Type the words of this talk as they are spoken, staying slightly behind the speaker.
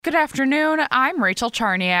Good afternoon, I'm Rachel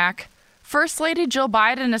Charniak. First Lady Jill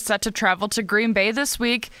Biden is set to travel to Green Bay this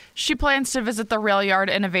week. She plans to visit the Rail Yard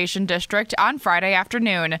Innovation District on Friday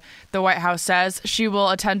afternoon. The White House says she will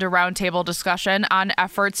attend a roundtable discussion on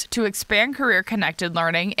efforts to expand career-connected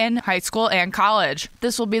learning in high school and college.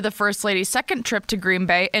 This will be the First Lady's second trip to Green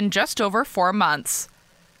Bay in just over 4 months.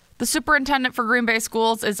 The superintendent for Green Bay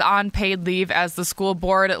Schools is on paid leave as the school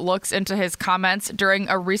board looks into his comments during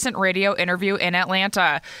a recent radio interview in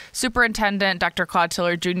Atlanta. Superintendent Dr. Claude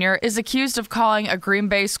Tiller Jr. is accused of calling a Green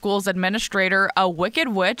Bay Schools administrator a wicked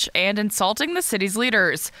witch and insulting the city's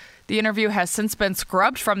leaders. The interview has since been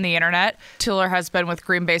scrubbed from the internet. Tiller has been with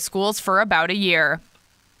Green Bay Schools for about a year.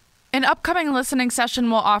 An upcoming listening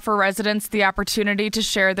session will offer residents the opportunity to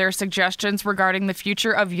share their suggestions regarding the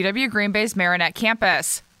future of UW Green Bay's Marinette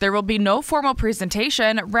campus. There will be no formal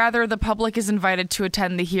presentation. Rather, the public is invited to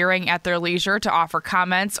attend the hearing at their leisure to offer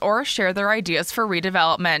comments or share their ideas for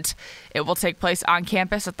redevelopment. It will take place on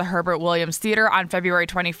campus at the Herbert Williams Theater on February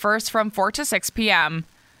 21st from 4 to 6 p.m.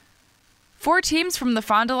 4 teams from the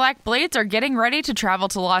Fond du Lac Blades are getting ready to travel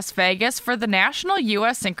to Las Vegas for the National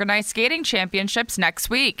U.S. Synchronized Skating Championships next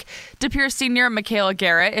week. De Pere senior Michaela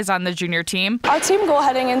Garrett is on the junior team. Our team goal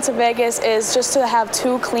heading into Vegas is just to have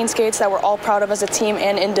 2 clean skates that we're all proud of as a team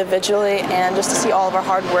and individually, and just to see all of our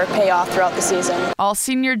hard work pay off throughout the season. All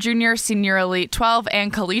senior, junior, senior Elite 12,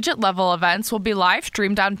 and collegiate level events will be live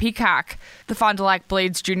streamed on Peacock. The Fond du Lac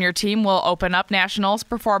Blades junior team will open up nationals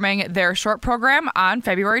performing their short program on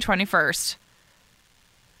February 21st.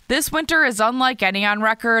 This winter is unlike any on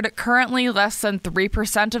record. Currently, less than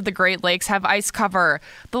 3% of the Great Lakes have ice cover.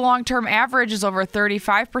 The long-term average is over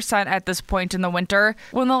 35% at this point in the winter.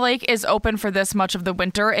 When the lake is open for this much of the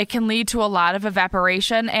winter, it can lead to a lot of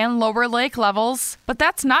evaporation and lower lake levels. But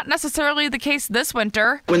that's not necessarily the case this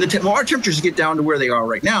winter. When our temperatures get down to where they are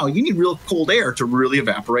right now, you need real cold air to really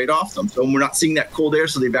evaporate off them. So we're not seeing that cold air,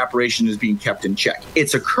 so the evaporation is being kept in check.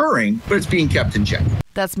 It's occurring, but it's being kept in check.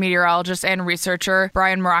 That's meteorologist and researcher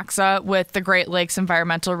Brian Maroxa with the Great Lakes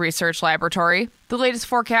Environmental Research Laboratory. The latest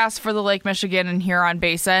forecast for the Lake Michigan and Huron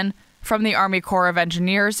Basin from the Army Corps of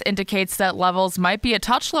Engineers indicates that levels might be a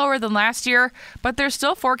touch lower than last year, but they're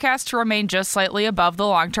still forecast to remain just slightly above the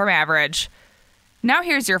long-term average. Now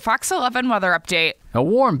here's your Fox 11 weather update. A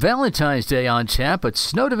warm Valentine's Day on tap, but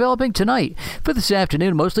snow developing tonight. For this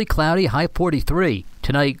afternoon, mostly cloudy, high 43.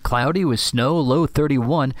 Tonight, cloudy with snow, low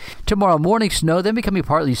 31. Tomorrow morning, snow, then becoming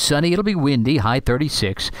partly sunny. It'll be windy, high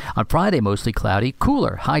 36. On Friday, mostly cloudy,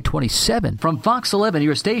 cooler, high 27. From Fox 11,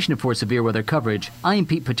 your station for severe weather coverage, I'm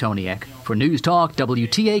Pete Petoniak. For News Talk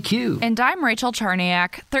WTAQ. And I'm Rachel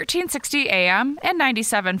Charniak, 1360 AM and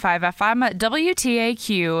 97.5 FM at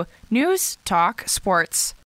WTAQ. News Talk Sports.